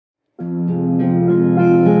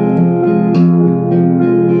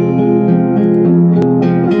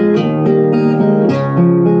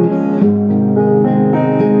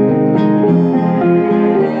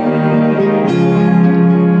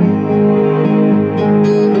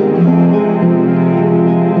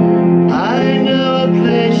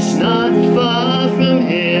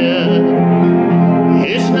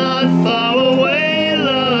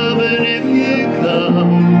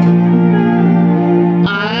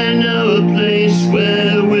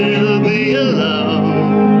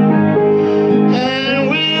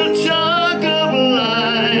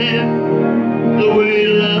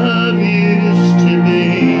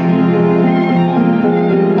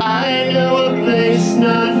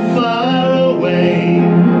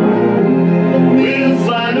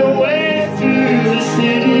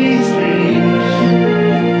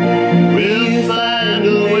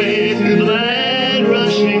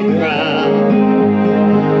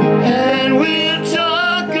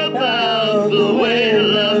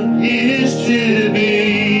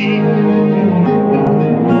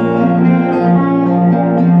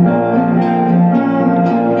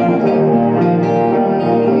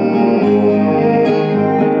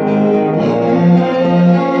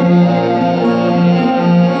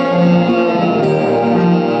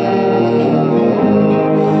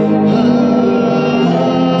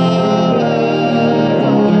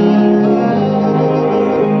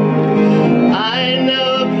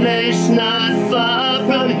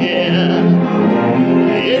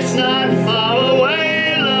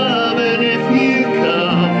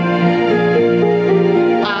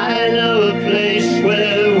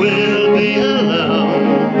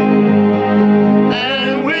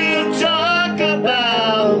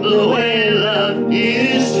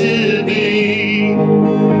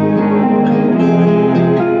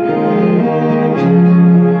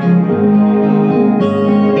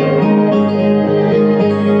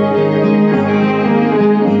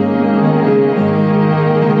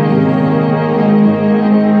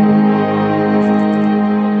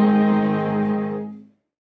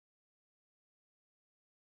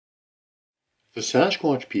The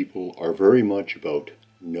Sasquatch people are very much about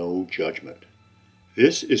no judgment.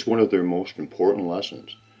 This is one of their most important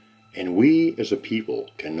lessons, and we as a people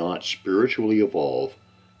cannot spiritually evolve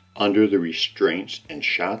under the restraints and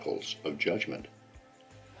shackles of judgment.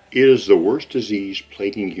 It is the worst disease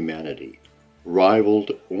plaguing humanity,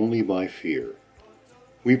 rivaled only by fear.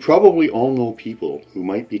 We probably all know people who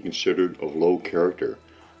might be considered of low character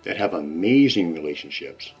that have amazing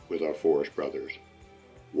relationships with our forest brothers.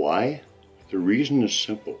 Why? The reason is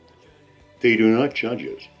simple. They do not judge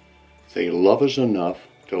us. They love us enough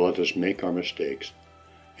to let us make our mistakes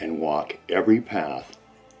and walk every path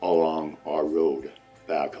along our road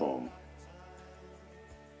back home.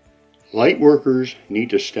 Light workers need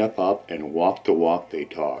to step up and walk the walk they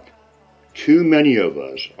talk. Too many of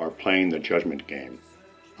us are playing the judgment game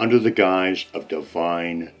under the guise of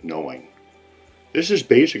divine knowing. This is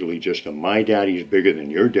basically just a my daddy's bigger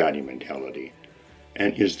than your daddy mentality,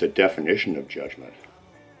 and is the definition of judgment.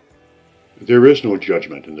 There is no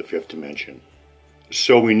judgment in the fifth dimension,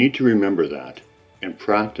 so we need to remember that and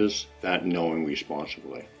practice that knowing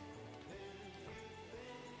responsibly.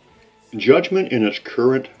 Judgment in its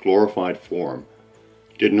current glorified form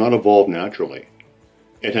did not evolve naturally.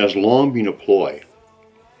 It has long been a ploy,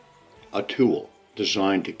 a tool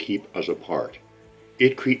designed to keep us apart.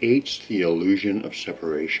 It creates the illusion of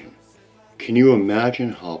separation. Can you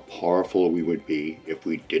imagine how powerful we would be if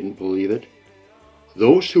we didn't believe it?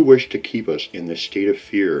 Those who wish to keep us in this state of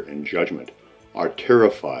fear and judgment are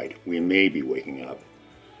terrified we may be waking up.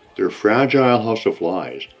 Their fragile house of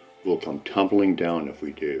lies will come tumbling down if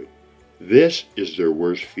we do. This is their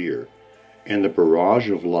worst fear, and the barrage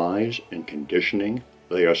of lies and conditioning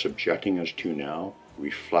they are subjecting us to now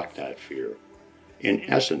reflect that fear. In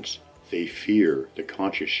essence, they fear the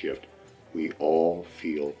conscious shift we all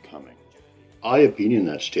feel coming. I have been in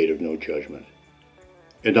that state of no judgment,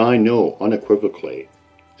 and I know unequivocally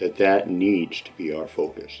that that needs to be our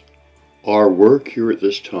focus. Our work here at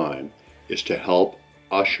this time is to help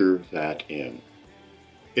usher that in.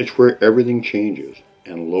 It's where everything changes,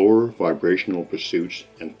 and lower vibrational pursuits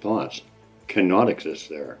and thoughts cannot exist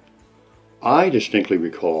there. I distinctly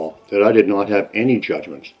recall that I did not have any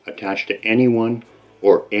judgments attached to anyone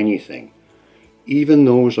or anything, even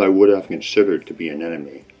those I would have considered to be an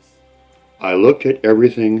enemy. I looked at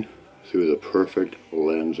everything through the perfect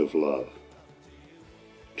lens of love.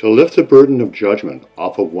 To lift the burden of judgment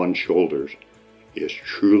off of one's shoulders is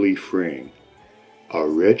truly freeing. A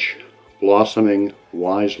rich, blossoming,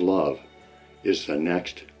 wise love is the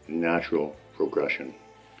next natural progression.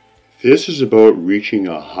 This is about reaching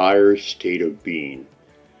a higher state of being.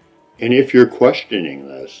 And if you're questioning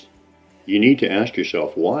this, you need to ask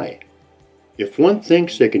yourself why. If one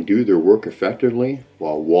thinks they can do their work effectively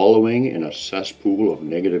while wallowing in a cesspool of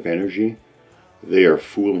negative energy, they are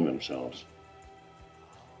fooling themselves.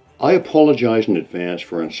 I apologize in advance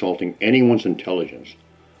for insulting anyone's intelligence,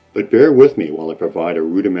 but bear with me while I provide a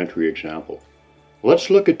rudimentary example.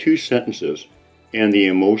 Let's look at two sentences and the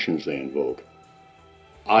emotions they invoke.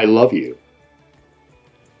 I love you.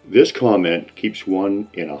 This comment keeps one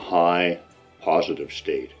in a high, positive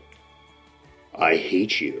state. I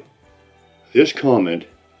hate you. This comment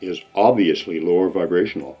is obviously lower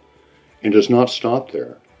vibrational and does not stop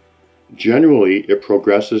there. Generally, it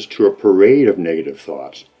progresses to a parade of negative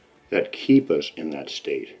thoughts that keep us in that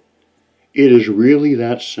state. It is really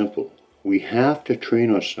that simple. We have to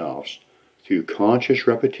train ourselves through conscious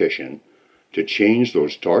repetition to change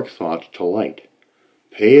those dark thoughts to light.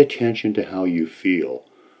 Pay attention to how you feel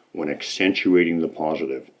when accentuating the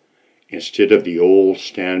positive, instead of the old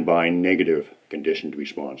standby negative conditioned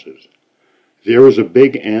responses. There is a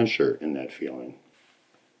big answer in that feeling.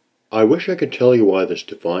 I wish I could tell you why this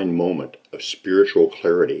divine moment of spiritual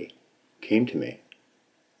clarity came to me.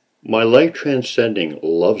 My life-transcending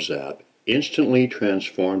love zap instantly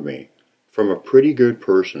transformed me from a pretty good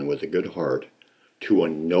person with a good heart to a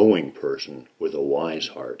knowing person with a wise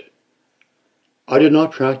heart. I did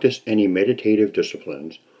not practice any meditative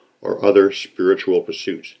disciplines or other spiritual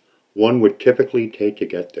pursuits one would typically take to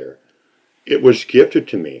get there. It was gifted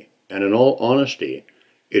to me, and in all honesty,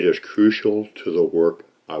 it is crucial to the work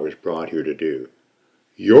I was brought here to do.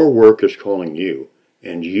 Your work is calling you,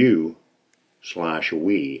 and you/we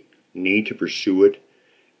need to pursue it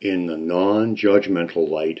in the non-judgmental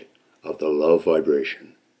light of the love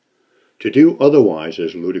vibration. To do otherwise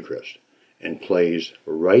is ludicrous and plays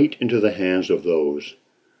right into the hands of those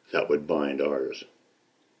that would bind ours.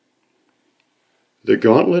 The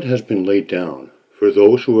gauntlet has been laid down for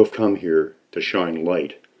those who have come here to shine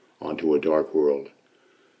light onto a dark world.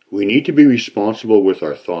 We need to be responsible with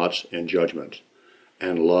our thoughts and judgments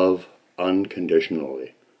and love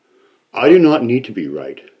unconditionally. I do not need to be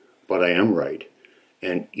right, but I am right,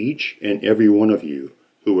 and each and every one of you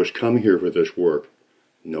who has come here for this work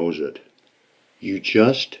knows it. You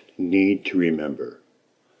just need to remember.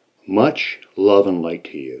 Much love and light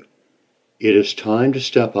to you. It is time to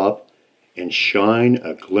step up and shine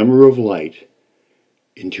a glimmer of light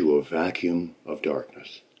into a vacuum of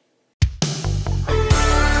darkness.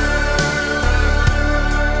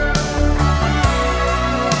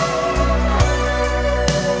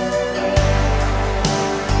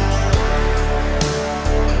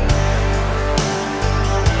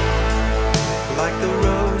 Like the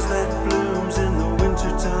rose that blooms in the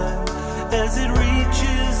wintertime as it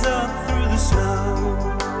reaches up through the snow.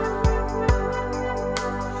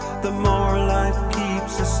 The more life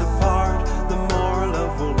keeps us apart, the more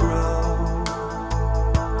love will grow.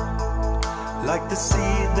 Like the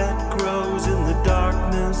seed that grows in the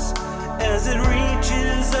darkness as it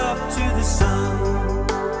reaches up to the sun.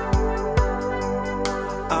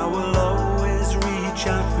 I will always reach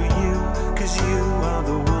out for you, 'cause you are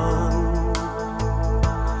the one.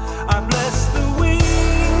 I bless the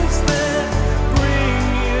wings that bring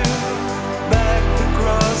you back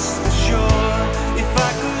across the shore. If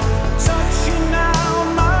I could touch you now,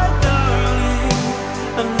 my darling,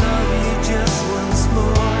 and love you just once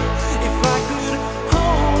more. If I could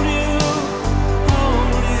hold you,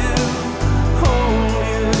 hold you, hold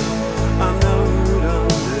you, I know you'd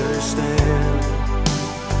understand.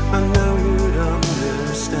 I know you'd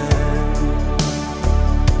understand.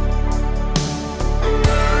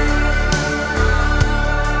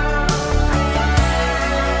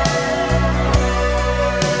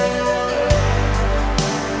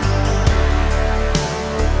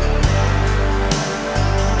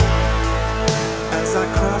 As I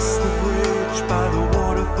cross the bridge by the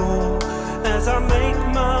waterfall, as I make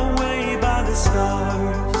my way by the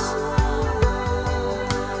stars,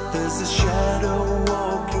 there's a shadow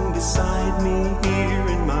walking beside me here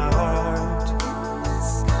in my heart.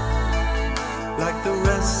 Like the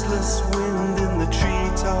restless wind in the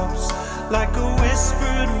treetops, like a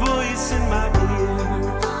whispered voice in my ear.